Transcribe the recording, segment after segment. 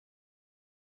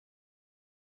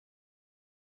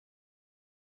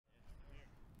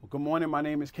Good morning. My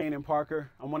name is Kanan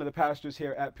Parker. I'm one of the pastors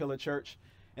here at Pillar Church.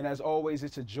 And as always,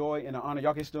 it's a joy and an honor.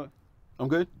 Y'all can still, I'm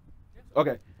good?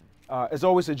 Okay. It's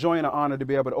always a joy and an honor to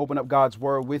be able to open up God's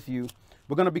word with you.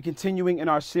 We're going to be continuing in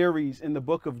our series in the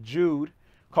book of Jude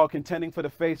called Contending for the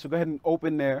Faith. So go ahead and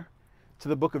open there to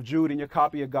the book of Jude in your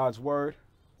copy of God's word.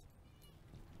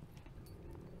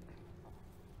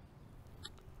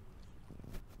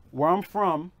 Where I'm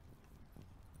from,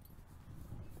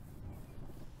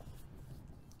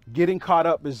 getting caught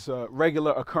up is a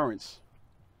regular occurrence.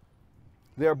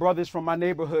 There are brothers from my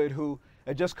neighborhood who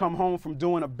had just come home from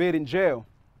doing a bid in jail.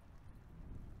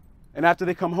 And after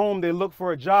they come home, they look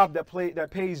for a job that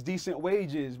pays decent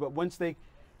wages. But once they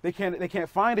can't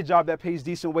find a job that pays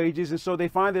decent wages, and so they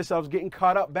find themselves getting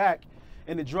caught up back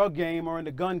in the drug game or in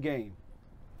the gun game.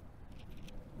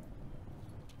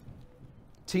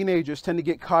 Teenagers tend to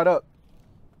get caught up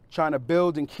trying to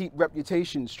build and keep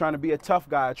reputations, trying to be a tough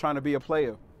guy, trying to be a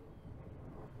player.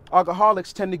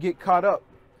 Alcoholics tend to get caught up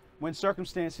when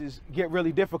circumstances get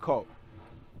really difficult.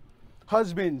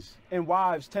 Husbands and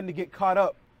wives tend to get caught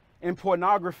up in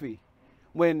pornography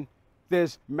when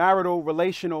there's marital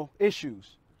relational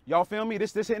issues. Y'all feel me?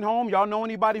 This hitting home? Y'all know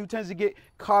anybody who tends to get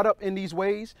caught up in these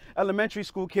ways? Elementary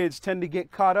school kids tend to get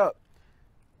caught up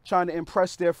trying to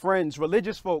impress their friends.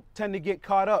 Religious folk tend to get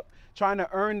caught up trying to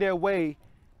earn their way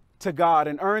to God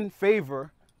and earn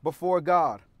favor before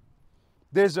God.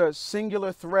 There's a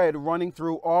singular thread running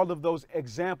through all of those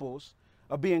examples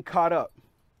of being caught up.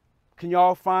 Can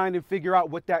y'all find and figure out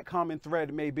what that common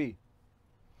thread may be?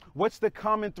 What's the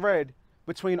common thread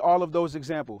between all of those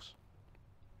examples?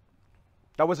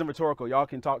 That wasn't rhetorical. Y'all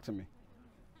can talk to me.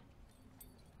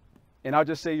 And I'll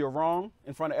just say you're wrong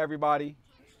in front of everybody.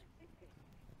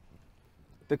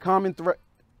 The common thread,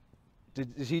 did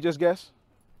he just guess?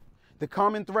 The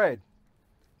common thread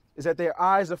is that their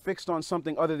eyes are fixed on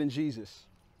something other than Jesus.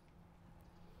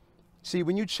 See,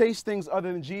 when you chase things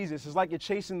other than Jesus, it's like you're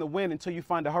chasing the wind until you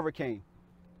find a hurricane.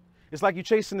 It's like you're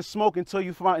chasing the smoke until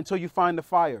you find the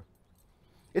fire.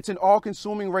 It's an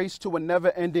all-consuming race to a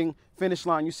never-ending finish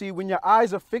line. You see, when your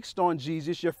eyes are fixed on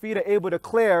Jesus, your feet are able to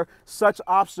clear such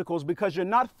obstacles because you're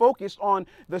not focused on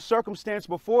the circumstance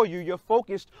before you. You're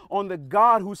focused on the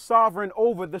God who's sovereign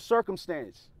over the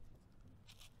circumstance.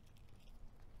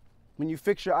 When you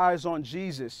fix your eyes on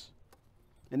Jesus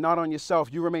and not on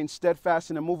yourself, you remain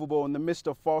steadfast and immovable in the midst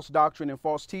of false doctrine and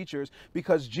false teachers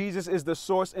because Jesus is the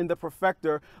source and the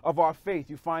perfecter of our faith.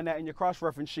 You find that in your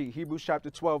cross-reference sheet, Hebrews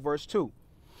chapter 12, verse 2.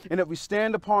 And if we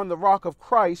stand upon the rock of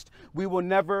Christ, we will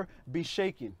never be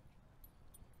shaken.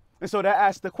 And so that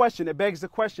asks the question, it begs the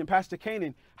question, Pastor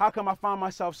Kanan, how come I find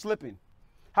myself slipping?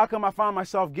 How come I find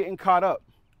myself getting caught up?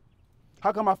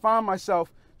 How come I find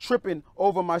myself tripping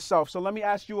over myself? So let me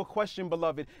ask you a question,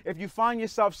 beloved. If you find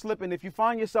yourself slipping, if you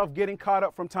find yourself getting caught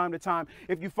up from time to time,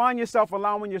 if you find yourself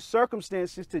allowing your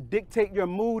circumstances to dictate your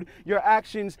mood, your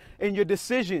actions, and your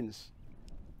decisions,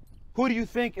 who do you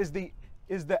think is the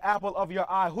apple of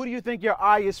your eye? Who do you think your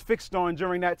eye is fixed on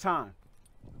during that time?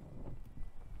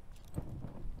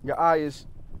 Your eye is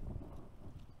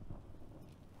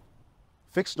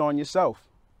fixed on yourself.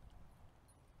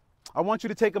 I want you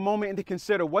to take a moment and to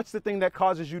consider what's the thing that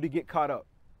causes you to get caught up.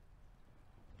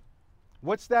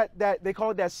 What's that they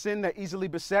call it that sin that easily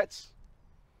besets?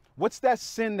 What's that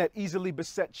sin that easily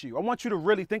besets you? I want you to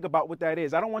really think about what that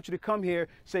is. I don't want you to come here,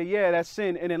 say, yeah, that's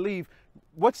sin, and then leave.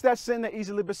 What's that sin that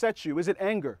easily besets you? Is it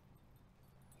anger?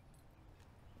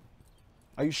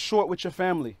 Are you short with your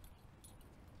family?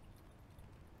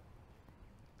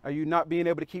 Are you not being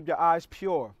able to keep your eyes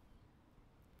pure?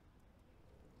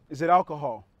 Is it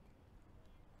alcohol?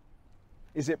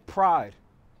 Is it pride?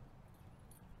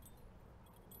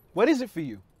 What is it for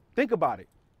you? Think about it.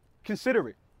 Consider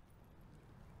it.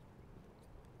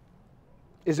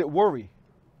 Is it worry?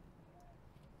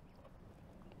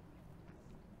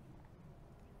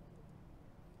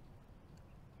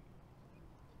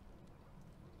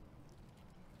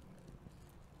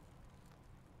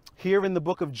 Here in the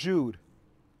book of Jude,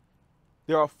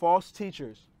 there are false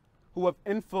teachers who have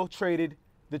infiltrated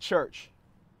the church.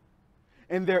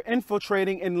 And they're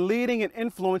infiltrating and leading and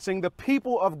influencing the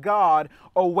people of God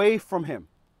away from him.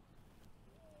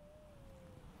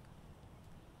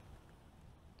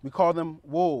 We call them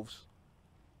wolves.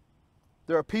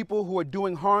 There are people who are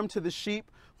doing harm to the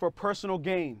sheep for personal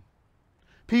gain.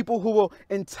 People who will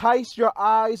entice your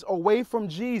eyes away from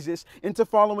Jesus into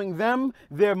following them,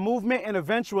 their movement, and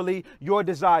eventually your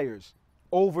desires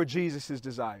over Jesus's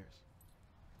desires.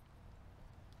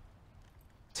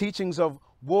 Teachings of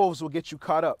wolves will get you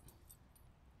caught up.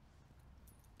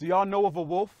 Do y'all know of a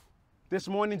wolf? this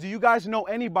morning, do you guys know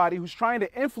anybody who's trying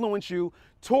to influence you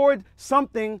toward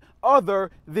something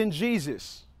other than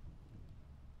Jesus?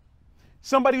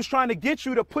 Somebody who's trying to get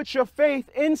you to put your faith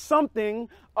in something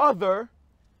other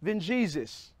than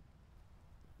Jesus.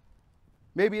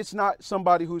 Maybe it's not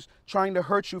somebody who's trying to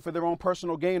hurt you for their own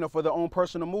personal gain or for their own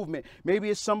personal movement. Maybe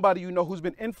it's somebody you know who's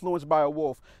been influenced by a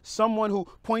wolf. Someone who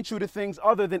points you to things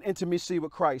other than intimacy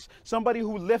with Christ. Somebody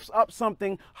who lifts up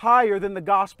something higher than the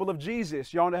gospel of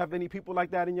Jesus. Y'all don't have any people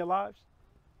like that in your lives?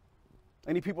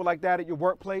 Any people like that at your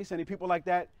workplace? Any people like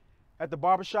that at the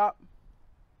barbershop?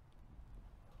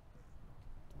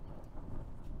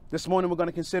 This morning we're going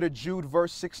to consider Jude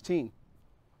verse 16.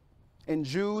 And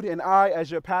Jude and I, as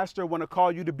your pastor, want to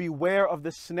call you to beware of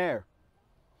the snare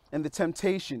and the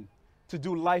temptation to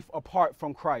do life apart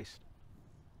from Christ.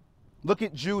 Look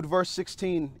at Jude verse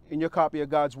 16 in your copy of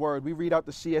God's Word. We read out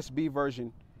the CSB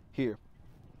version here.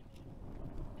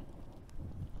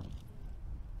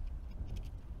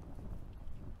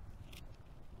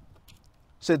 It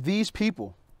said, these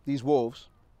people, these wolves,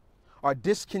 are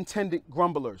discontented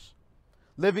grumblers,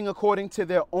 living according to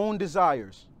their own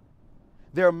desires.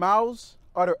 Their mouths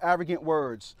utter arrogant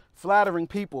words, flattering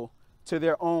people to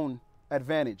their own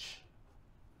advantage.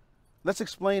 Let's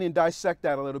explain and dissect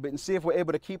that a little bit and see if we're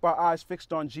able to keep our eyes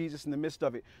fixed on Jesus in the midst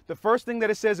of it. The first thing that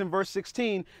it says in verse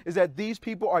 16 is that these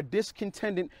people are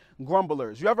discontented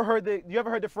grumblers. You ever heard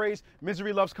the phrase,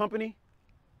 misery loves company?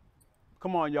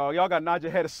 Come on, y'all. Y'all got to nod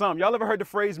your head or something. Y'all ever heard the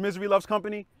phrase, misery loves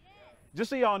company? Yes. Just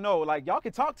so y'all know, like, y'all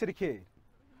can talk to the kid.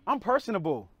 I'm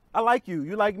personable. I like you.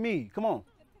 You like me. Come on.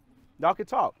 Y'all can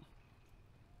talk.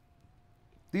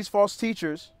 These false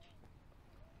teachers,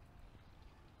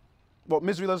 well,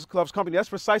 misery loves company. That's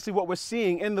precisely what we're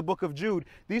seeing in the book of Jude.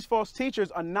 These false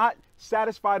teachers are not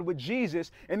satisfied with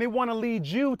Jesus, and they want to lead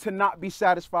you to not be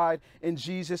satisfied in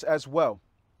Jesus as well.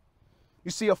 You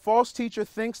see, a false teacher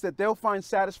thinks that they'll find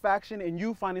satisfaction in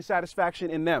you finding satisfaction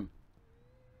in them.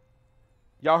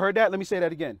 Y'all heard that? Let me say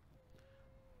that again.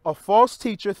 A false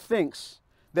teacher thinks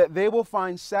that they will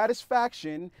find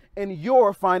satisfaction in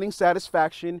your finding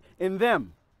satisfaction in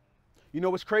them. You know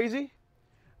what's crazy?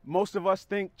 Most of us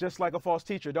think just like a false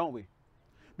teacher, don't we?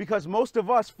 Because most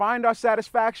of us find our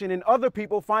satisfaction in other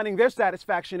people finding their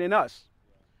satisfaction in us.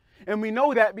 And we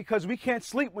know that because we can't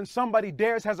sleep when somebody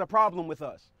dares has a problem with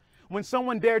us. When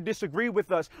someone dare disagree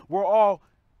with us, we're all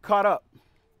caught up.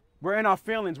 We're in our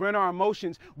feelings, we're in our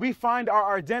emotions. We find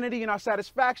our identity and our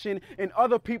satisfaction in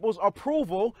other people's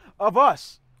approval of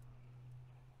us.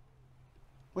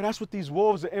 Well, that's what these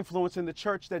wolves are influencing the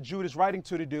church that Jude is writing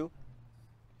to do.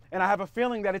 And I have a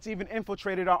feeling that it's even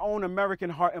infiltrated our own American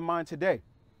heart and mind today.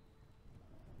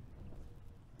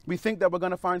 We think that we're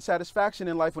going to find satisfaction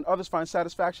in life when others find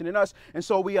satisfaction in us. And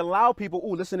so we allow people,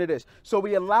 listen to this. So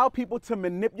we allow people to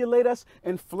manipulate us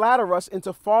and flatter us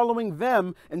into following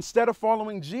them instead of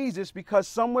following Jesus, because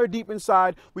somewhere deep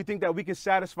inside, we think that we can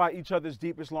satisfy each other's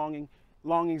deepest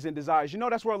longings and desires. You know,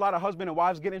 that's where a lot of husband and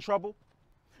wives get in trouble.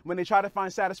 When they try to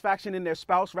find satisfaction in their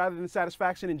spouse rather than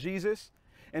satisfaction in Jesus.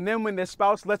 And then when their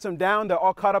spouse lets them down, they're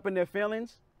all caught up in their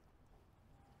feelings.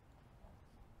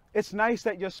 It's nice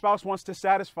that your spouse wants to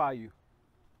satisfy you.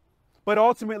 But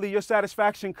ultimately, your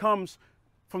satisfaction comes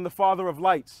from the Father of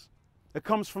lights. It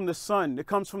comes from the Son. It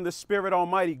comes from the Spirit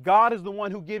Almighty. God is the one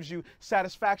who gives you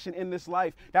satisfaction in this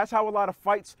life. That's how a lot of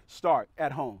fights start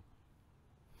at home.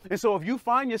 And so if you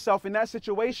find yourself in that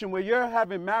situation where you're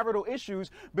having marital issues,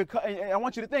 and I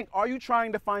want you to think, are you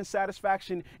trying to find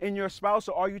satisfaction in your spouse,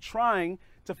 or are you trying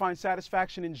to find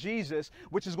satisfaction in Jesus,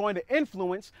 which is going to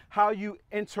influence how you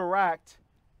interact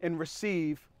and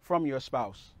receive from your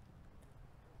spouse?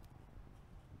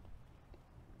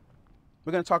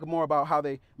 We're going to talk more about how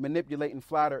they manipulate and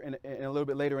flatter in a little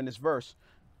bit later in this verse.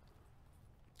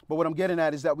 But what I'm getting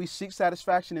at is that we seek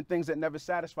satisfaction in things that never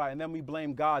satisfy, and then we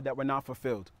blame God that we're not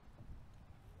fulfilled.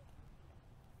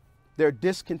 They're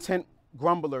discontent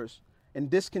grumblers, and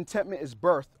discontentment is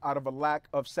birthed out of a lack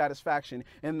of satisfaction.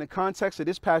 And in the context of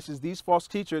this passage, these false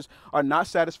teachers are not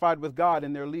satisfied with God,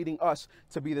 and they're leading us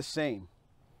to be the same.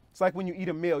 It's like when you eat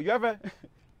a meal. You ever?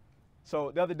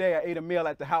 So the other day I ate a meal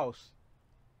at the house,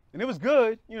 and it was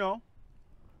good, you know.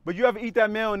 But you ever eat that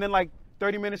meal and then like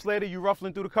 30 minutes later you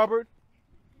ruffling through the cupboard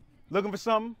looking for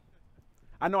something?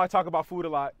 I know I talk about food a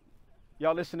lot.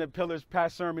 Y'all listen to Pillars,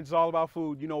 past sermons, all about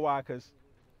food. You know why? Because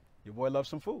your boy loves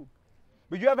some food.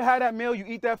 But you ever had that meal, you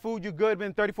eat that food, you're good,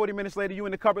 then 30, 40 minutes later, you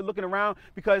in the cupboard looking around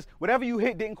because whatever you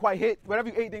hit didn't quite hit. Whatever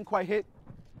you ate didn't quite hit.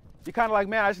 You're kind of like,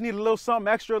 man, I just need a little something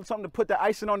extra, something to put the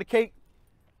icing on the cake.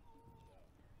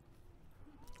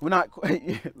 We're not,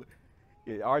 yeah,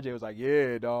 RJ was like,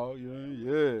 yeah, dog,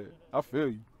 yeah, I feel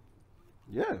you.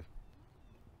 Yeah.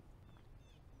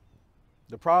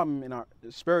 The problem in our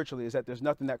spiritually is that there's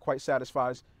nothing that quite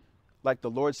satisfies like the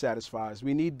Lord satisfies.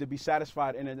 We need to be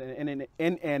satisfied in an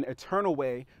eternal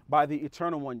way by the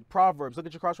eternal one. Proverbs, look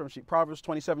at your cross-reference sheet. Proverbs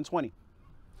 27:20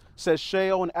 says,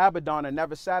 Sheol and Abaddon are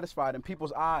never satisfied, and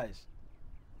people's eyes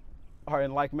are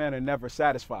in like manner never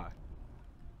satisfied.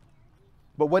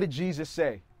 But what did Jesus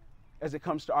say as it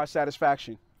comes to our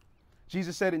satisfaction?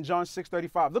 Jesus said in John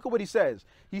 6:35, look at what he says.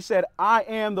 He said, I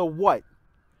am the what?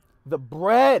 The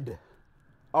bread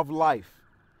of life.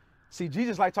 See,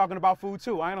 Jesus like talking about food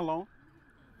too. I ain't alone.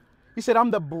 He said,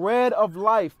 I'm the bread of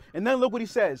life. And then look what he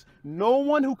says. No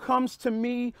one who comes to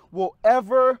me will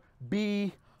ever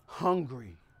be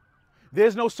hungry.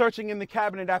 There's no searching in the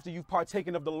cabinet after you've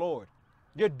partaken of the Lord.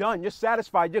 You're done. You're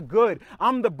satisfied. You're good.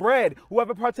 I'm the bread.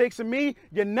 Whoever partakes of me,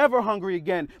 you're never hungry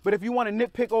again. But if you want to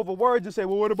nitpick over words and say,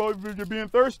 well, what about you being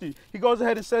thirsty? He goes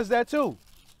ahead and says that too.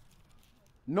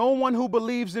 No one who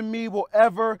believes in me will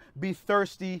ever be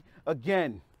thirsty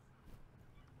again.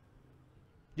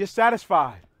 You're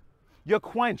satisfied. You're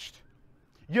quenched.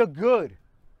 You're good.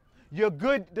 You're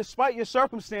good despite your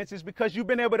circumstances because you've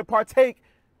been able to partake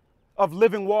of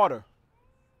living water,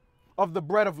 of the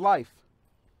bread of life.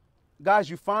 Guys,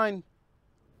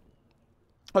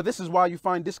 this is why you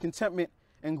find discontentment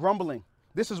and grumbling.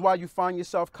 This is why you find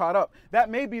yourself caught up. That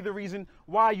may be the reason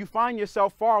why you find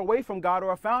yourself far away from God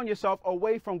or found yourself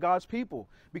away from God's people,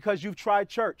 because you've tried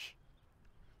church.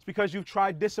 It's because you've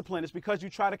tried discipline. It's because you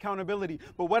tried accountability.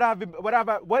 But what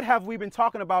have we been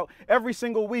talking about every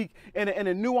single week in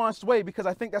a nuanced way? Because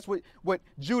I think that's what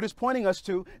Jude is pointing us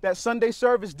to, that Sunday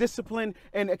service, discipline,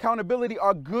 and accountability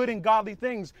are good and godly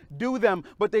things. Do them,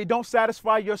 but they don't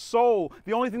satisfy your soul.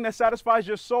 The only thing that satisfies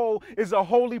your soul is a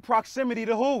holy proximity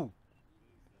to who?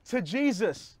 To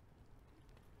Jesus.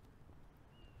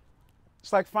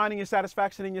 It's like finding your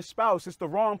satisfaction in your spouse. It's the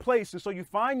wrong place. And so you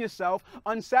find yourself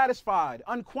unsatisfied,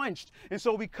 unquenched. And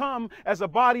so we come as a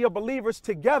body of believers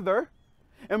together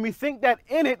and we think that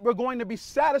in it we're going to be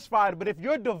satisfied. But if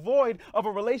you're devoid of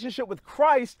a relationship with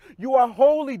Christ, you are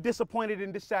wholly disappointed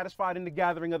and dissatisfied in the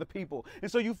gathering of the people. And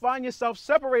so you find yourself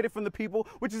separated from the people,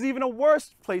 which is even a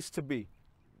worse place to be.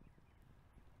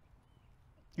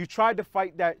 You tried to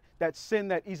fight that sin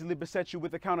that easily besets you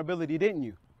with accountability, didn't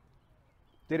you?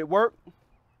 Did it work?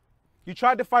 You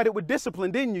tried to fight it with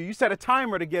discipline, didn't you? You set a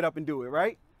timer to get up and do it,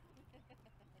 right?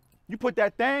 You put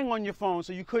that thing on your phone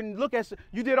so you couldn't look at it.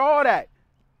 You did all that.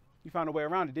 You found a way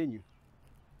around it, didn't you?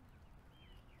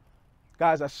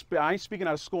 Guys, I ain't speaking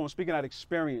out of school. I'm speaking out of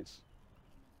experience.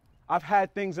 I've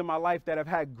had things in my life that have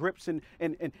had grips and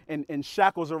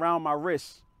shackles around my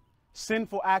wrists.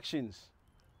 Sinful actions.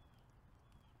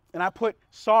 And I put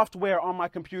software on my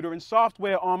computer and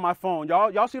software on my phone.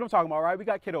 Y'all see what I'm talking about, right? We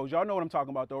got kiddos. Y'all know what I'm talking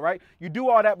about, though, right? You do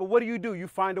all that, but what do? You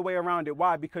find a way around it.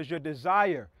 Why? Because your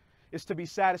desire is to be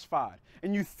satisfied.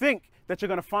 And you think that you're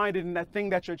going to find it in that thing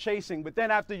that you're chasing. But then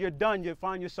after you're done, you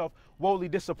find yourself woefully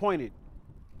disappointed.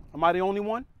 Am I the only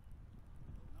one?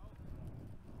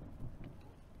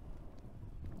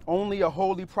 Only a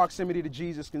holy proximity to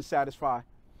Jesus can satisfy.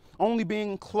 Only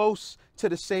being close to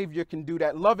the Savior can do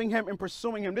that. Loving him and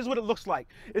pursuing him. This is what it looks like.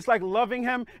 It's like loving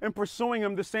him and pursuing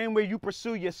him the same way you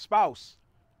pursue your spouse.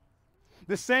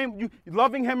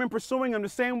 Loving him and pursuing him the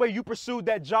same way you pursued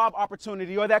that job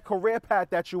opportunity or that career path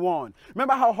that you're on.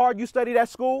 Remember how hard you studied at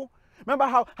school? Remember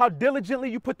how diligently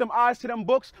you put them eyes to them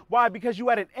books? Why? Because you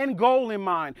had an end goal in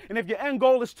mind. And if your end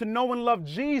goal is to know and love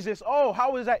Jesus,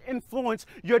 how does that influence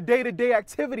your day-to-day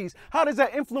activities? How does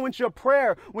that influence your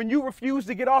prayer when you refuse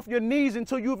to get off your knees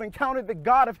until you've encountered the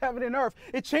God of heaven and earth?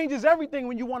 It changes everything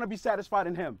when you want to be satisfied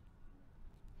in him.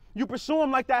 You pursue him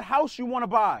like that house you want to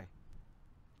buy.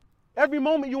 Every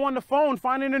moment you're on the phone,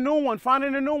 finding a new one.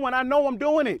 I know I'm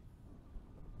doing it.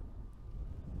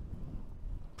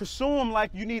 Pursue him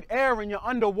like you need air and you're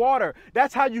underwater.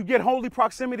 That's how you get holy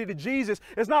proximity to Jesus.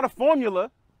 It's not a formula.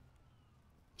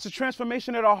 It's a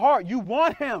transformation of the heart. You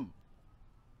want him.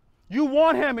 You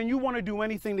want him and you want to do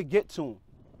anything to get to him.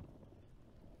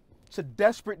 It's a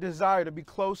desperate desire to be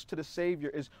close to the Savior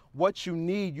is what you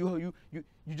need. You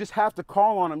just have to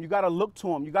call on him. You got to look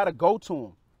to him. You got to go to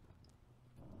him.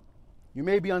 You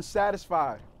may be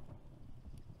unsatisfied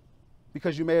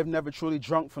because you may have never truly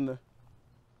drunk from the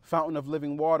fountain of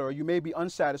living water, or you may be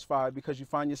unsatisfied because you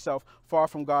find yourself far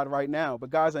from God right now.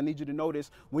 But guys, I need you to notice,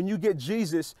 when you get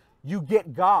Jesus, you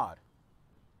get God.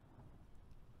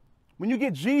 When you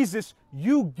get Jesus,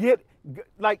 you get,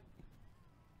 like,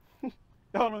 y'all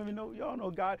don't even know, y'all know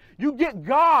God. You get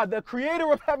God, the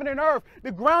creator of heaven and earth.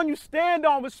 The ground you stand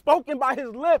on was spoken by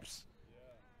his lips.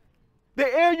 The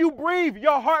air you breathe,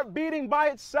 your heart beating by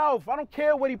itself. I don't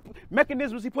care what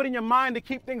mechanisms he put in your mind to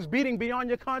keep things beating beyond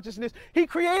your consciousness. He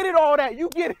created all that. You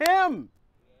get him.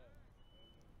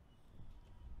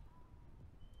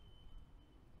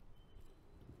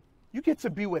 You get to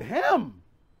be with him.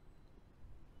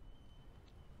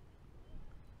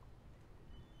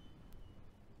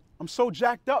 I'm so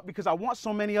jacked up because I want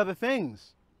so many other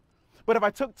things. But if I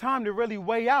took time to really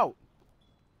weigh out,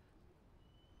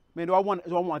 man, do I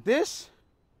want this?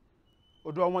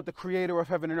 Or do I want the creator of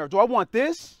heaven and earth? Do I want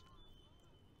this?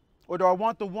 Or do I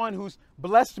want the one who's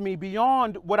blessed me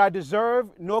beyond what I deserve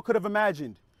nor could have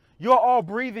imagined? You're all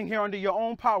breathing here under your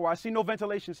own power. I see no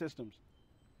ventilation systems.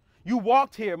 You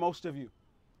walked here, most of you.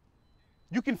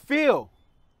 You can feel.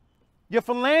 Your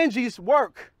phalanges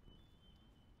work.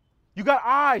 You got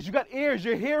eyes, you got ears,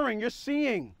 you're hearing, you're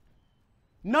seeing.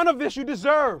 None of this you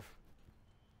deserve.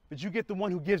 But you get the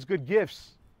one who gives good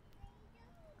gifts.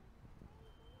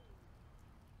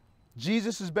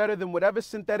 Jesus is better than whatever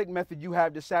synthetic method you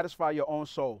have to satisfy your own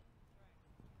soul.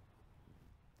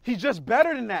 He's just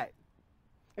better than that.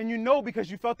 And you know because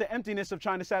you felt the emptiness of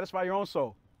trying to satisfy your own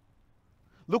soul.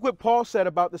 Look what Paul said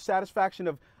about the satisfaction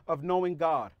of knowing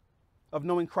God, of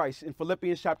knowing Christ in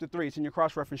Philippians chapter 3. It's in your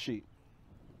cross-reference sheet.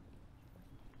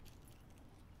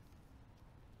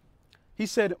 He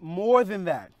said, more than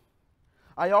that,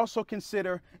 I also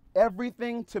consider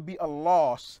everything to be a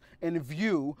loss in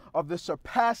view of the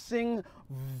surpassing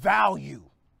value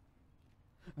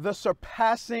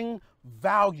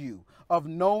of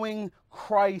knowing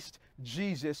Christ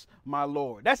Jesus, my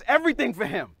Lord. That's everything for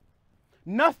him.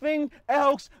 Nothing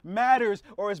else matters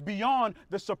or is beyond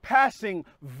the surpassing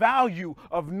value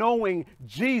of knowing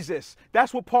Jesus.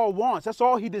 That's what Paul wants. That's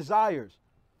all he desires.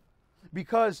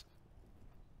 Because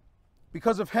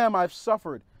of him, I've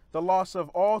suffered the loss of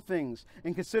all things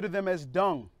and consider them as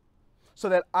dung, so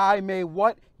that I may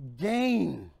what?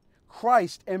 Gain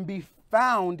Christ and be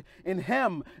found in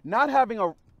him, not having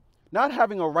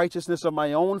a righteousness of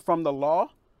my own from the law,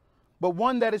 but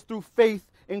one that is through faith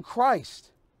in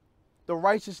Christ, the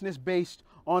righteousness based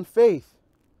on faith.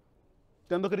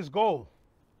 Then look at his goal.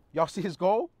 Y'all see his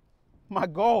goal? My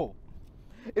goal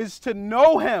is to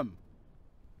know him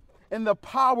in the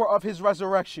power of his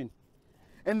resurrection,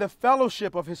 in the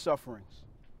fellowship of his sufferings.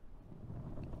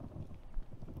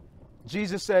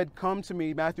 Jesus said, come to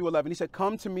me, Matthew 11. He said,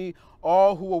 come to me,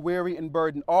 all who are weary and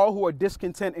burdened, all who are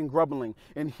discontent and grumbling,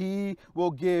 and he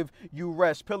will give you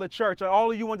rest. Pillar Church,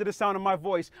 all of you under the sound of my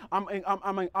voice, I'm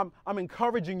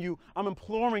encouraging you, I'm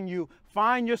imploring you,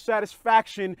 find your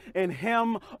satisfaction in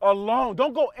him alone.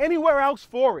 Don't go anywhere else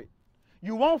for it.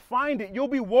 You won't find it. You'll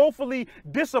be woefully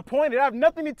disappointed. I have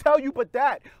nothing to tell you but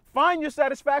that. Find your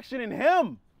satisfaction in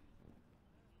him.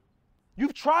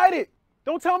 You've tried it.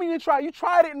 Don't tell me you didn't try it. You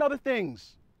tried it in other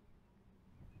things.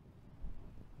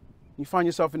 You find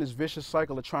yourself in this vicious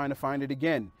cycle of trying to find it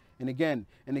again and again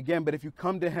and again. But if you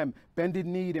come to him, bended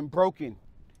knee and broken,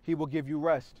 he will give you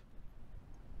rest.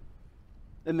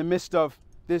 In the midst of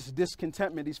this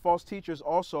discontentment, these false teachers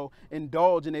also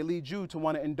indulge, and they lead you to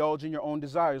want to indulge in your own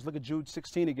desires. Look at Jude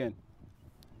 16 again.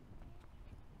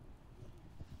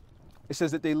 It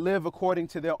says that they live according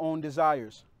to their own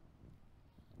desires.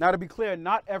 Now, to be clear,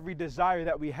 not every desire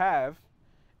that we have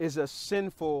is a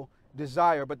sinful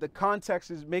desire, but the context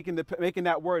is making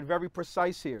that word very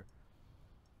precise here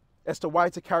as to why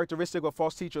it's a characteristic of a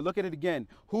false teacher. Look at it again.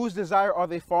 Whose desire are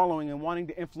they following and wanting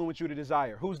to influence you to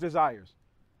desire? Whose desires?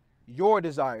 Your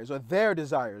desires or their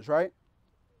desires, right?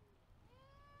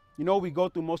 You know, we go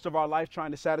through most of our life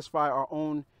trying to satisfy our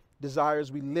own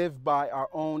desires. We live by our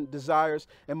own desires.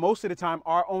 And most of the time,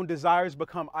 our own desires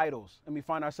become idols, and we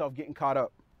find ourselves getting caught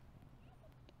up.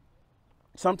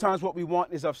 Sometimes what we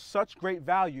want is of such great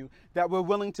value that we're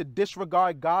willing to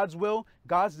disregard God's will,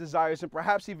 God's desires, and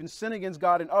perhaps even sin against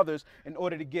God and others in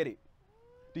order to get it.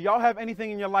 Do y'all have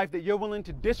anything in your life that you're willing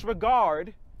to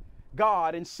disregard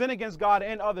God and sin against God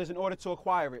and others in order to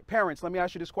acquire it? Parents, let me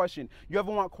ask you this question. You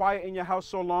ever want quiet in your house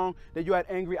so long that you had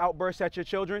angry outbursts at your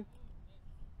children?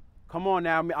 Come on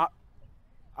now.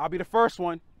 I'll be the first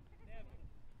one.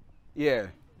 Yeah.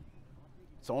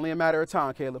 It's only a matter of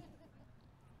time, Caleb.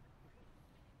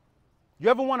 You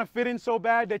ever want to fit in so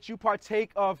bad that you partake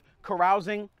of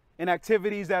carousing and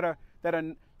activities that are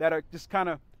just kind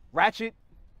of ratchet?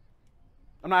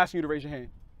 I'm not asking you to raise your hand.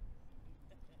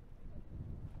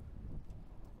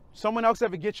 Someone else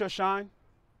ever get your shine?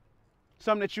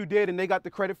 Something that you did and they got the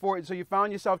credit for it. So you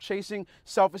found yourself chasing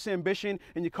selfish ambition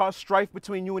and you caused strife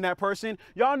between you and that person.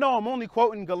 Y'all know I'm only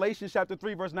quoting Galatians chapter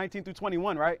 3, verse 19 through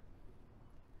 21, right?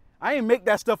 I ain't make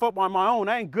that stuff up on my own.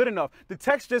 I ain't good enough. The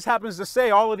text just happens to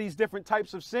say all of these different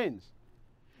types of sins.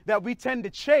 that we tend to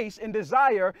chase and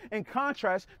desire in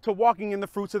contrast to walking in the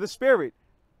fruits of the Spirit.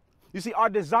 You see, our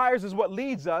desires is what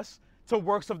leads us to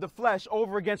works of the flesh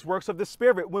over against works of the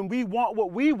Spirit. When we want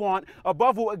what we want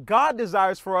above what God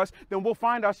desires for us, then we'll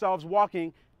find ourselves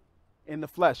walking in the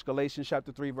flesh. Galatians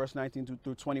chapter 3, verse 19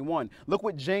 through 21. Look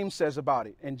what James says about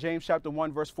it in James chapter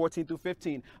 1, verse 14 through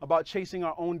 15, about chasing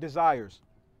our own desires.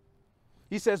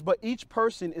 He says, but each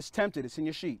person is tempted. It's in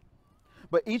your sheet.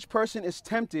 But each person is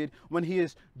tempted when he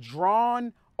is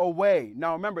drawn away.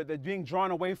 Now remember, they're being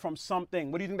drawn away from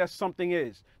something. What do you think that something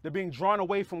is? They're being drawn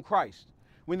away from Christ.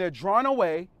 When they're drawn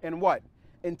away and what?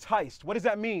 Enticed. What does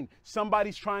that mean?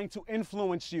 Somebody's trying to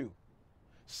influence you.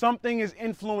 Something is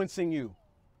influencing you.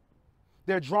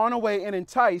 They're drawn away and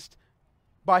enticed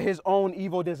by his own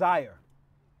evil desire.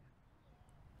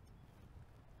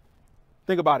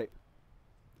 Think about it.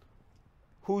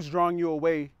 Who's drawing you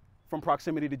away from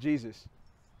proximity to Jesus?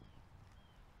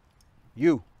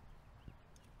 You.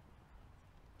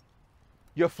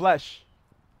 Your flesh.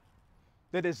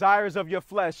 The desires of your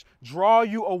flesh draw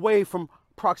you away from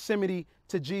proximity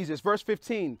to Jesus. Verse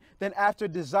 15, then after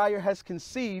desire has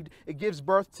conceived, it gives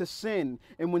birth to sin.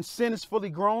 And when sin is fully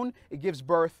grown, it gives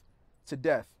birth to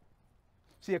death.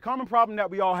 See, a common problem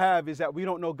that we all have is that we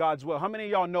don't know God's will. How many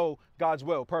of y'all know God's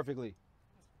will perfectly?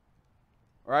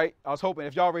 Right? I was hoping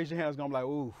if y'all raise your hands, it's going to be like,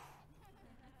 ooh,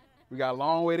 we got a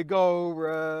long way to go,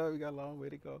 bruh. We got a long way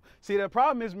to go. See, the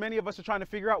problem is many of us are trying to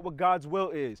figure out what God's will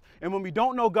is. And when we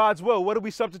don't know God's will, what do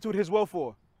we substitute his will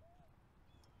for?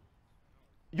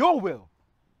 Your will.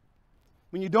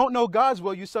 When you don't know God's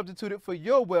will, you substitute it for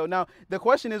your will. Now, the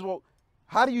question is, well,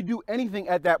 how do you do anything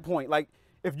at that point? Like,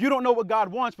 if you don't know what God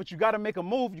wants, but you got to make a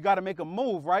move, you got to make a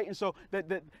move, right? And so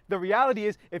the reality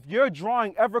is, if you're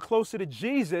drawing ever closer to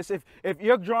Jesus, if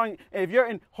you're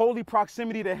in holy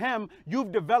proximity to him,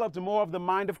 you've developed more of the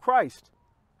mind of Christ.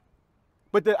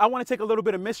 But I want to take a little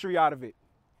bit of mystery out of it.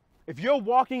 If you're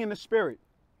walking in the Spirit,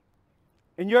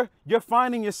 and you're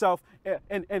finding yourself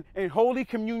in holy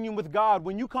communion with God,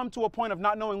 when you come to a point of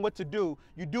not knowing what to do,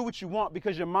 you do what you want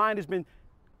because your mind has been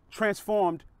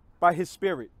transformed by his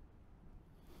Spirit.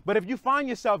 But if you find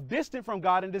yourself distant from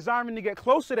God and desiring to get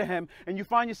closer to him, and you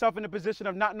find yourself in a position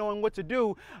of not knowing what to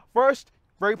do, first,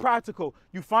 very practical,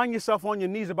 you find yourself on your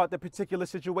knees about the particular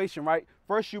situation, right?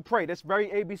 First, you pray. That's very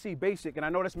ABC, basic, and I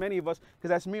know that's many of us because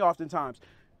that's me oftentimes.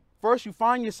 First, you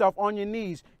find yourself on your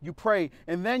knees, you pray,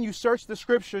 and then you search the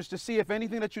scriptures to see if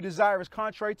anything that you desire is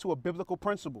contrary to a biblical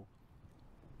principle.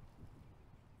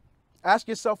 Ask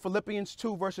yourself Philippians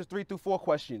 2, verses 3 through 4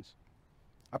 questions.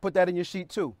 I put that in your sheet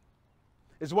too.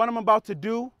 Is what I'm about to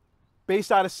do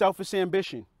based out of selfish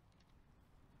ambition?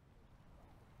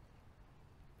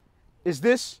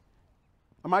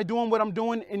 Am I doing what I'm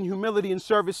doing in humility and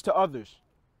service to others?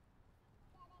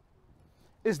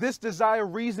 Is this desire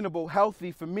reasonable,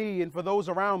 healthy for me and for those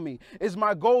around me? Is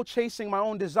my goal chasing my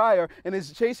own desire, and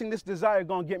is chasing this desire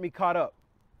going to get me caught up?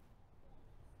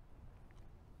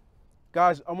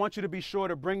 Guys, I want you to be sure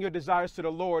to bring your desires to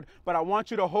the Lord, but I want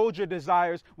you to hold your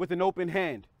desires with an open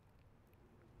hand.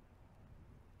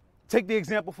 Take the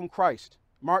example from Christ.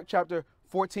 Mark chapter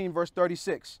 14, verse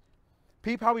 36.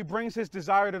 Peep how he brings his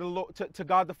desire to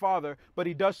God the Father, but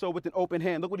he does so with an open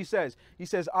hand. Look what he says. He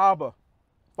says, Abba,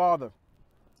 Father,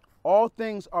 all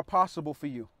things are possible for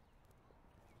you.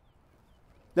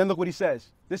 Then look what he says.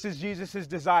 This is Jesus'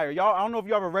 desire. Y'all, I don't know if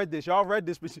you ever read this. Y'all read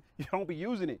this, but you don't be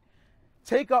using it.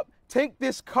 Take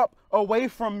this cup away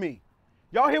from me.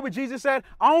 Y'all hear what Jesus said?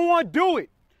 I don't want to do it.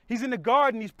 He's in the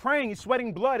garden. He's praying. He's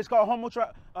sweating blood. It's called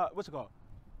what's it called?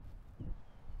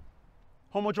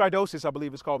 Homodridosis, I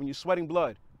believe it's called. When you're sweating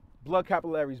blood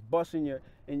capillaries bust in your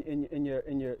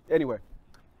anyway.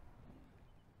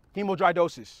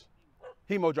 Hemodridosis.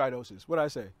 What did I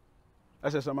say? I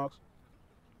said something else.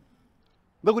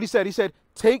 Look what he said. He said,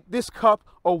 take this cup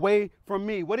away from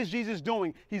me. What is Jesus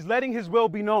doing? He's letting his will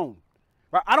be known.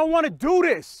 Right? I don't want to do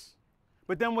this.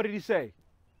 But then what did he say?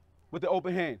 With the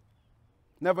open hand.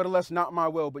 Nevertheless, not my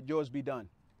will, but yours be done.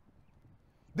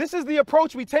 This is the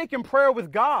approach we take in prayer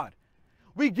with God.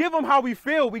 We give him how we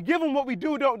feel. We give him what we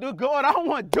do. Don't do. God, I don't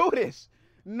want to do this.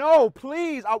 No,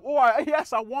 please.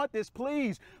 Yes, I want this,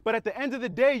 please. But at the end of the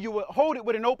day, you will hold it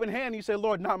with an open hand. And you say,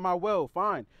 Lord, not my will.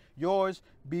 Fine. Yours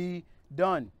be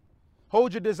done.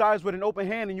 Hold your desires with an open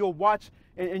hand, and you'll watch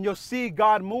and you'll see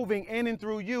God moving in and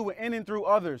through you and in and through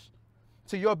others,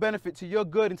 to your benefit, to your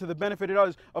good, and to the benefit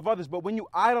of others. But when you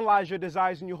idolize your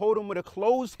desires and you hold them with a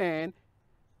closed hand,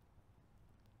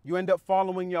 you end up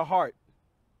following your heart.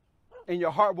 And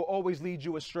your heart will always lead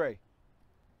you astray.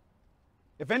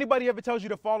 If anybody ever tells you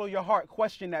to follow your heart,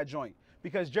 question that joint.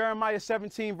 Because Jeremiah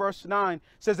 17 verse 9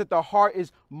 says that the heart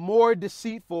is more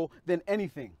deceitful than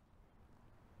anything.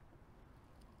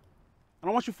 I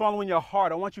don't want you following your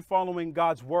heart. I want you following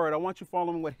God's word. I want you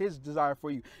following what his desire for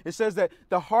you. It says that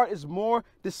the heart is more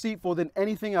deceitful than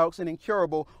anything else and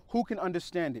incurable. Who can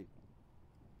understand it?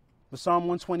 But Psalm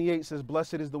 128 says,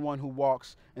 blessed is the one who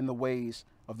walks in the ways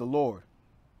of the Lord.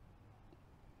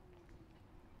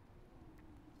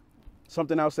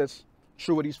 Something else that's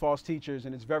true of these false teachers,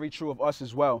 and it's very true of us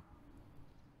as well,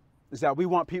 is that we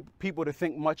want people to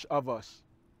think much of us.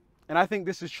 And I think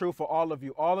this is true for all of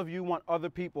you. All of you want other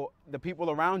people, the people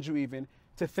around you even,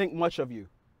 to think much of you,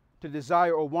 to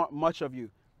desire or want much of you.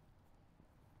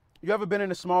 You ever been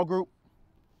in a small group?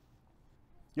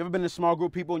 You ever been in a small group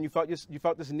of people and you felt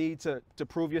this need to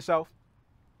prove yourself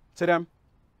to them?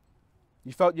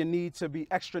 You felt your need to be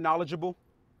extra knowledgeable?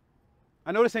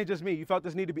 I know this ain't just me. You felt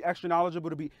this need to be extra knowledgeable,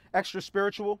 to be extra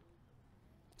spiritual,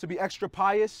 to be extra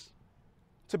pious,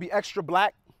 to be extra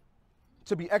black,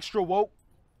 to be extra woke,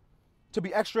 to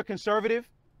be extra conservative,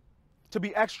 to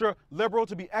be extra liberal,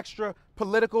 to be extra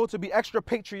political, to be extra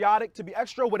patriotic, to be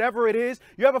extra whatever it is.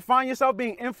 You ever find yourself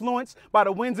being influenced by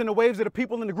the winds and the waves of the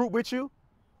people in the group with you?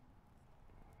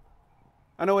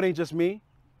 I know it ain't just me.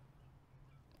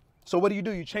 So what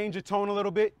do? You change your tone a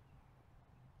little bit.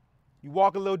 You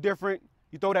walk a little different.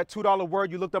 You throw that $2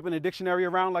 word you looked up in the dictionary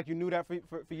around like you knew that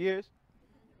for years.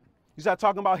 You start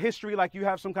talking about history like you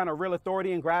have some kind of real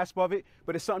authority and grasp of it,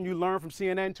 but it's something you learned from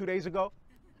CNN 2 days ago.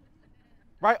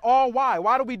 Right? All why?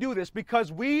 Why do we do this?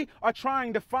 Because we are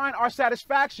trying to find our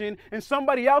satisfaction in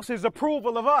somebody else's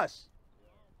approval of us.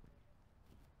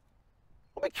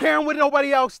 Don't be caring what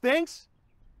nobody else thinks.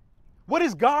 What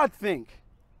does God think?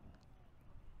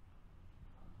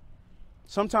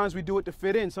 Sometimes we do it to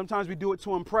fit in. Sometimes we do it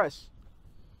to impress.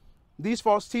 These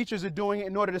false teachers are doing it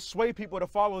in order to sway people to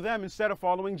follow them instead of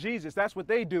following Jesus. That's what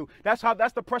they do. That's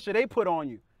the pressure they put on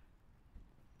you.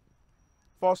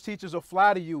 False teachers will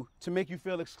flatter you to make you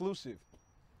feel exclusive,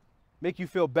 make you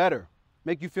feel better,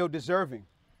 make you feel deserving.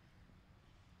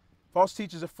 False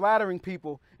teachers are flattering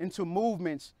people into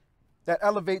movements that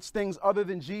elevates things other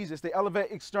than Jesus. They elevate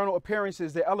external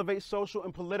appearances. They elevate social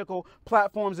and political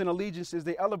platforms and allegiances.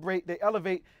 They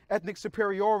elevate ethnic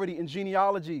superiority and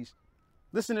genealogies.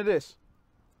 Listen to this.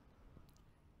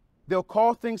 They'll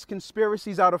call things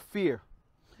conspiracies out of fear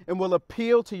and will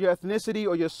appeal to your ethnicity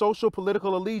or your social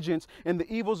political allegiance and the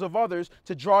evils of others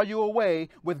to draw you away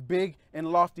with big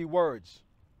and lofty words.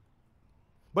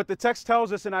 But the text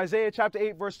tells us in Isaiah chapter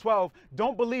 8, verse 12,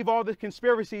 don't believe all the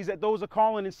conspiracies that those are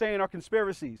calling and saying are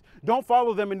conspiracies. Don't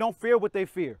follow them and don't fear what they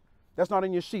fear. That's not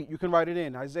in your sheet. You can write it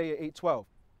in, Isaiah 8:12.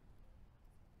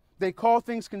 They call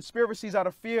things conspiracies out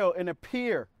of fear and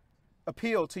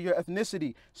appeal to your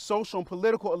ethnicity, social and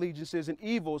political allegiances and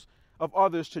evils of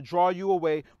others to draw you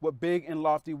away with big and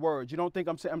lofty words. You don't think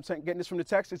I'm getting this from the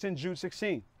text? It's in Jude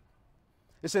 16.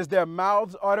 It says their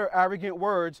mouths utter arrogant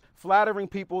words, flattering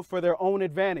people for their own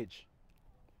advantage.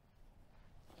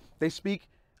 They speak,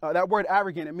 that word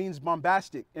arrogant, it means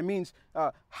bombastic. It means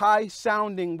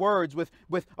high-sounding words with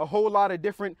a whole lot of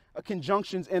different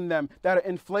conjunctions in them that are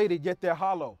inflated, yet they're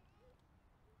hollow.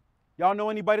 Y'all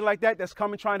know anybody like that that's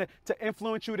coming trying to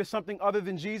influence you to something other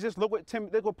than Jesus? Look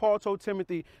what Paul told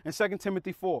Timothy in 2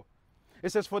 Timothy 4.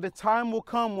 It says, for the time will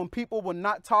come when people will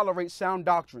not tolerate sound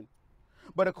doctrine,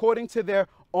 but according to their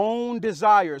own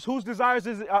desires. Whose desires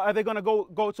are they going to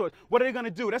go towards? What are they going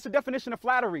to do? That's the definition of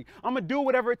flattery. I'm going to do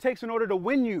whatever it takes in order to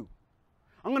win you.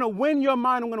 I'm going to win your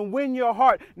mind. I'm going to win your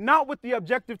heart, not with the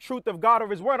objective truth of God or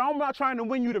his word. I'm not trying to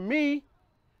win you to me.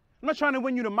 I'm not trying to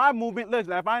win you to my movement.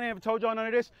 Listen, if I ain't ever told y'all none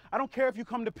of this, I don't care if you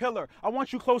come to Pillar. I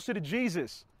want you closer to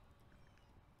Jesus.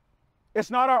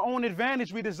 It's not our own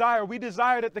advantage we desire. We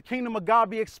desire that the kingdom of God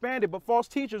be expanded. But false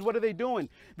teachers, what are they doing?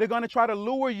 They're going to try to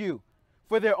lure you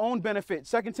for their own benefit.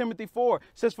 2 Timothy 4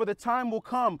 says, for the time will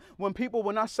come when people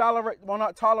will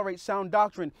not tolerate sound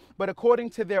doctrine, but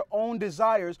according to their own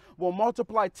desires will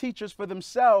multiply teachers for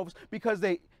themselves because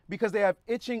they have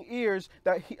itching ears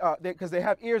because they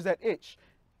have ears that itch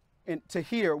and to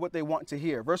hear what they want to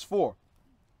hear. Verse 4,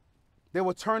 they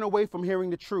will turn away from hearing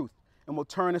the truth and will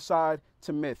turn aside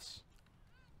to myths.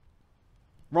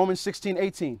 Romans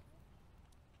 16:18.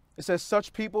 It says,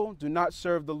 such people do not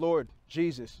serve the Lord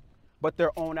Jesus, but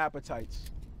their own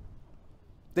appetites.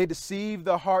 They deceive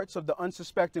the hearts of the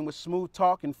unsuspecting with smooth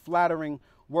talk and flattering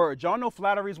words. Y'all know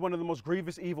flattery is one of the most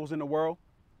grievous evils in the world.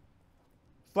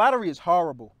 Flattery is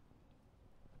horrible.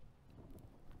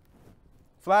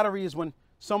 Flattery is when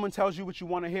someone tells you what you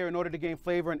want to hear in order to gain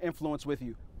favor and influence with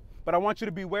you. But I want you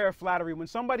to beware of flattery. When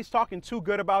somebody's talking too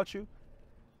good about you,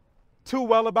 too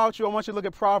well about you, I want you to look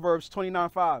at Proverbs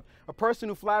 29:5. A person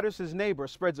who flatters his neighbor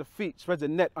spreads a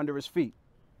net under his feet.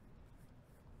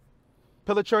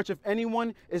 Pillar Church, if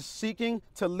anyone is seeking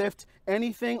to lift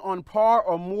anything on par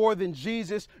or more than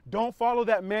Jesus, don't follow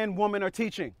that man, woman, or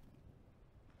teaching.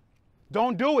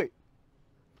 Don't do it.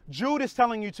 Jude is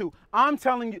telling you to. I'm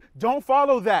telling you, don't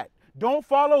follow that. Don't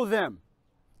follow them.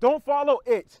 Don't follow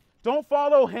it. Don't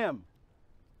follow him.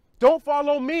 Don't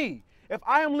follow me. If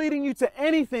I am leading you to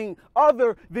anything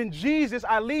other than Jesus,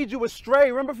 I lead you astray.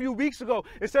 Remember a few weeks ago,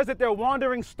 it says that they're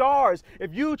wandering stars.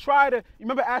 If you try to,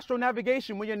 remember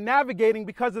astronavigation, when you're navigating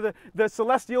because of the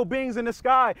celestial beings in the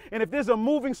sky, and if there's a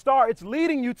moving star, it's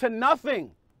leading you to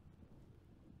nothing.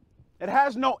 It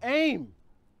has no aim.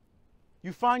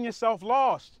 You find yourself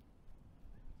lost.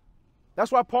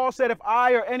 That's why Paul said, if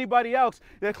I or anybody else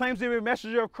that claims to be a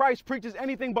messenger of Christ preaches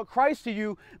anything but Christ to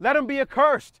you, let him be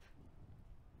accursed.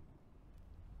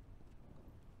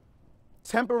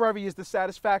 Temporary is the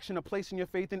satisfaction of placing your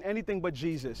faith in anything but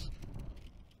Jesus.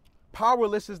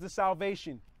 Powerless is the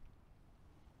salvation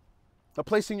of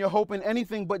placing your hope in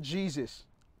anything but Jesus.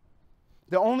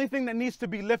 The only thing that needs to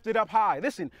be lifted up high.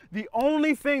 Listen, the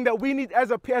only thing that we need as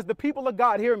the people of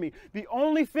God, hear me, the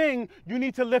only thing you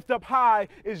need to lift up high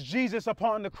is Jesus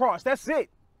upon the cross. That's it.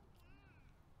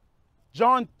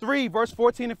 John 3, verse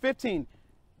 14 and 15.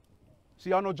 So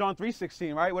y'all know John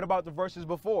 3:16, right? What about the verses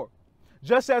before?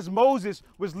 Just as Moses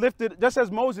lifted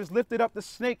up the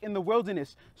snake in the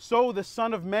wilderness, so the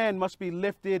Son of Man must be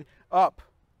lifted up,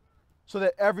 so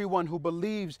that everyone who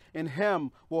believes in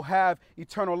him will have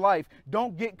eternal life.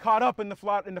 Don't get caught up in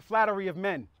the flattery of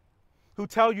men who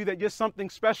tell you that you're something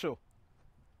special.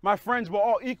 My friends, we're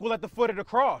all equal at the foot of the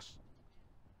cross.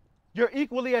 You're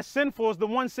equally as sinful as the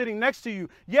one sitting next to you.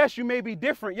 Yes, you may be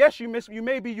different. Yes, you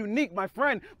may be unique, my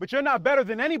friend, but you're not better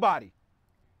than anybody.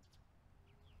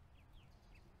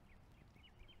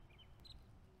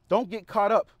 Don't get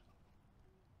caught up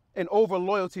in over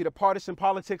loyalty to partisan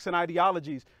politics and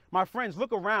ideologies. My friends,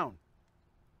 look around.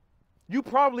 You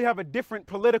probably have a different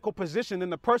political position than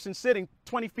the person sitting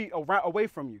 20 feet away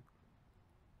from you.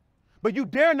 But you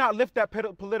dare not lift that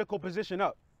political position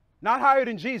up. Not higher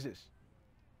than Jesus.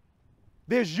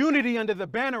 There's unity under the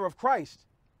banner of Christ.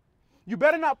 You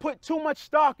better not put too much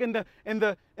stock in the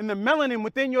melanin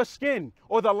within your skin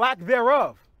or the lack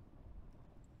thereof.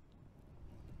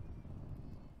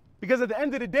 Because at the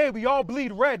end of the day, we all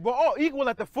bleed red. We're all equal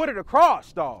at the foot of the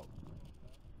cross, dog.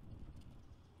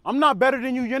 I'm not better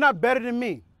than you. You're not better than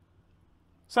me.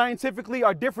 Scientifically,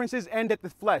 our differences end at the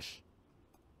flesh,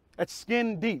 at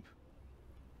skin deep.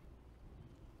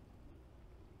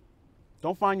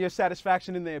 Don't find your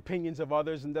satisfaction in the opinions of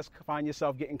others and just find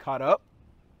yourself getting caught up.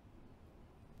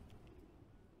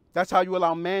 That's how you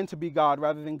allow man to be God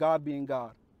rather than God being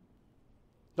God.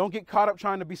 Don't get caught up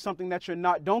trying to be something that you're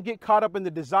not. Don't get caught up in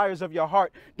the desires of your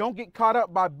heart. Don't get caught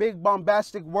up by big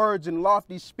bombastic words and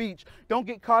lofty speech. Don't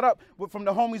get caught up from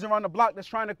the homies around the block that's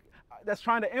trying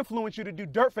to influence you to do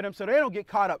dirt for them so they don't get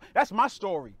caught up. That's my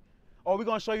story. Oh, we're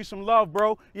going to show you some love,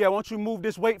 bro. Yeah, why don't you move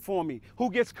this weight for me? Who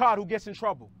gets caught? Who gets in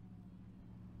trouble?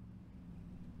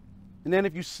 And then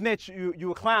if you snitch,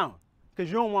 you a clown because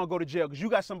you don't want to go to jail because you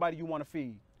got somebody you want to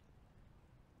feed.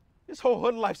 This whole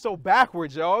hood life's so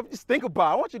backwards, y'all. Just think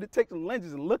about it. I want you to take some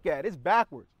lenses and look at it. It's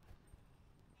backwards.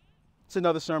 It's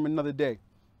another sermon, another day.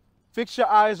 Fix your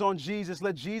eyes on Jesus.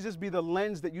 Let Jesus be the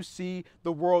lens that you see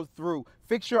the world through.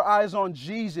 Fix your eyes on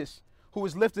Jesus, who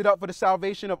is lifted up for the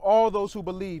salvation of all those who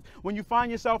believe. When you find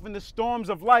yourself in the storms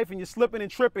of life and you're slipping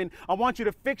and tripping, I want you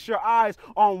to fix your eyes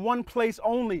on one place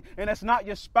only, and that's not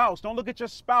your spouse. Don't look at your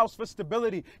spouse for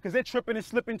stability because they're tripping and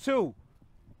slipping too.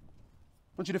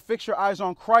 I want you to fix your eyes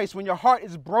on Christ. When your heart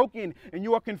is broken and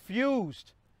you are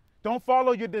confused, don't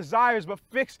follow your desires, but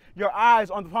fix your eyes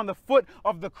upon the foot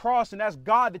of the cross and ask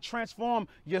God to transform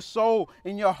your soul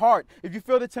and your heart. If you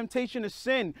feel the temptation to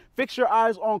sin, fix your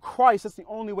eyes on Christ. That's the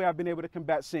only way I've been able to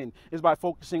combat sin, is by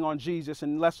focusing on Jesus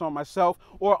and less on myself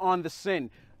or on the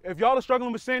sin. If y'all are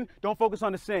struggling with sin, don't focus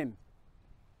on the sin.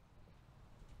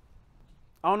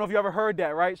 I don't know if you ever heard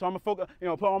that, right? So I'm going to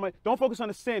focus, don't focus on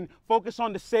the sin, focus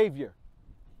on the Savior.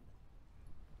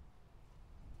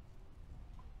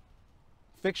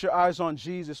 Fix your eyes on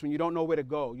Jesus when you don't know where to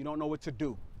go. You don't know what to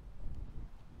do.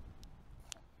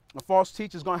 A false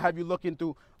teacher is going to have you looking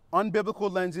through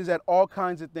unbiblical lenses at all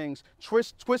kinds of things,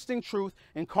 twisting truth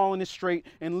and calling it straight,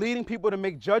 and leading people to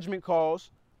make judgment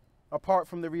calls apart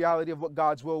from the reality of what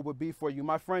God's will would be for you.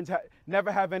 My friends,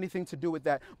 never have anything to do with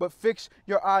that. But fix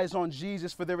your eyes on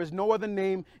Jesus, for there is no other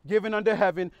name given under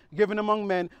heaven, given among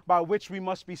men, by which we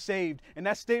must be saved. And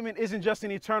that statement isn't just an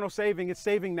eternal saving, it's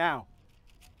saving now.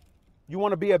 You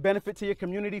want to be a benefit to your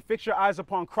community? Fix your eyes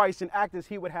upon Christ and act as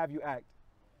he would have you act.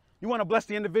 You want to bless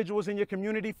the individuals in your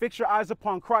community? Fix your eyes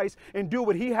upon Christ and do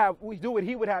what he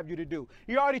would have you to do.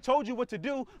 He already told you what to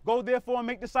do. Go therefore and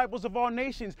make disciples of all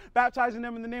nations, baptizing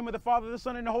them in the name of the Father, the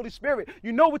Son, and the Holy Spirit.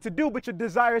 You know what to do, but your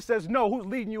desire says no. Who's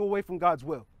leading you away from God's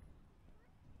will?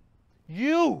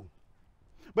 You.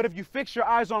 But if you fix your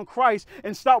eyes on Christ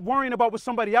and stop worrying about what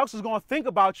somebody else is going to think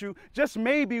about you, just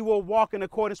maybe we'll walk in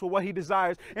accordance with what he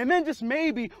desires. And then just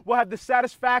maybe we'll have the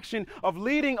satisfaction of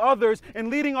leading others and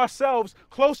leading ourselves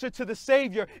closer to the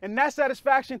Savior. And that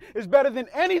satisfaction is better than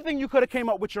anything you could have came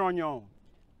up with on your own.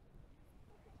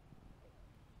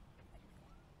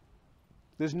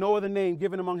 There's no other name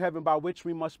given among heaven by which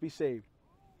we must be saved.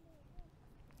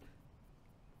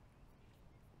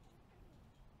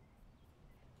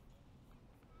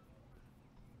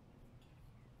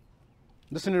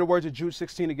 Listen to the words of Jude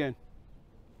 16 again.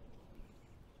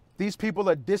 These people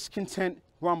are discontent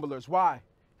grumblers. Why?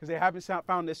 Because they haven't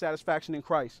found their satisfaction in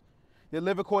Christ. They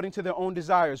live according to their own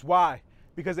desires. Why?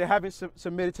 Because they haven't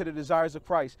submitted to the desires of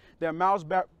Christ. Their mouths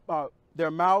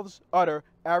utter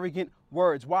arrogant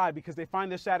words. Why? Because they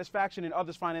find their satisfaction in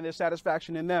others finding their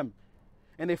satisfaction in them.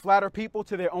 And they flatter people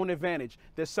to their own advantage.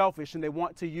 They're selfish and they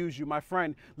want to use you. My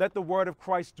friend, let the word of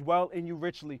Christ dwell in you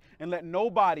richly, and let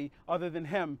nobody other than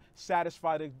him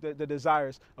satisfy the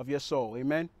desires of your soul.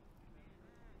 Amen.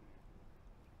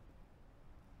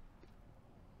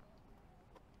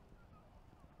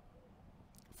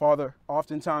 Father,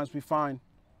 oftentimes we find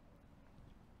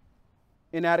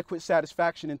inadequate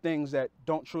satisfaction in things that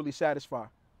don't truly satisfy.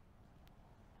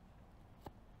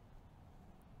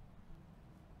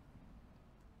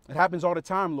 It happens all the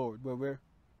time, Lord, where we're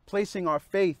placing our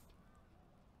faith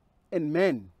in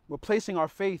men. We're placing our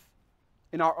faith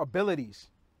in our abilities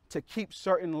to keep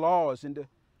certain laws and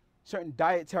certain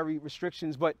dietary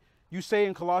restrictions. But you say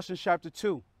in Colossians chapter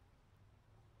 2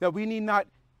 that we need not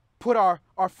put our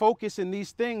focus in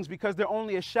these things because they're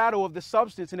only a shadow of the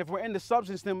substance. And if we're in the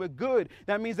substance, then we're good.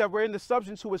 That means that we're in the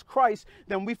substance who is Christ.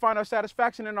 Then we find our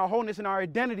satisfaction and our wholeness and our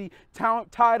identity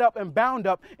tied up and bound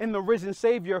up in the risen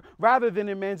Savior rather than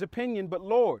in man's opinion, but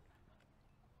Lord.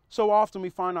 So often we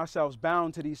find ourselves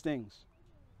bound to these things.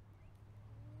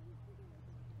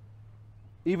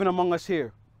 Even among us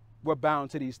here, we're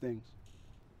bound to these things.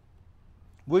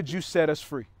 Would you set us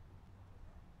free?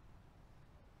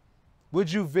 Would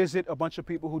you visit a bunch of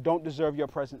people who don't deserve your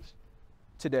presence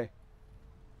today?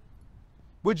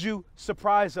 Would you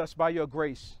surprise us by your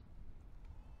grace?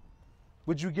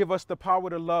 Would you give us the power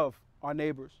to love our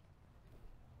neighbors?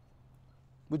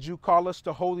 Would you call us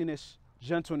to holiness,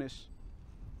 gentleness,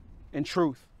 and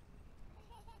truth?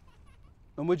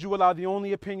 And would you allow the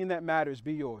only opinion that matters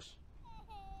be yours?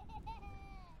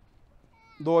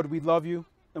 Lord, we love you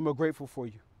and we're grateful for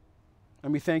you.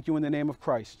 And we thank you in the name of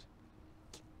Christ.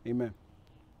 Amen.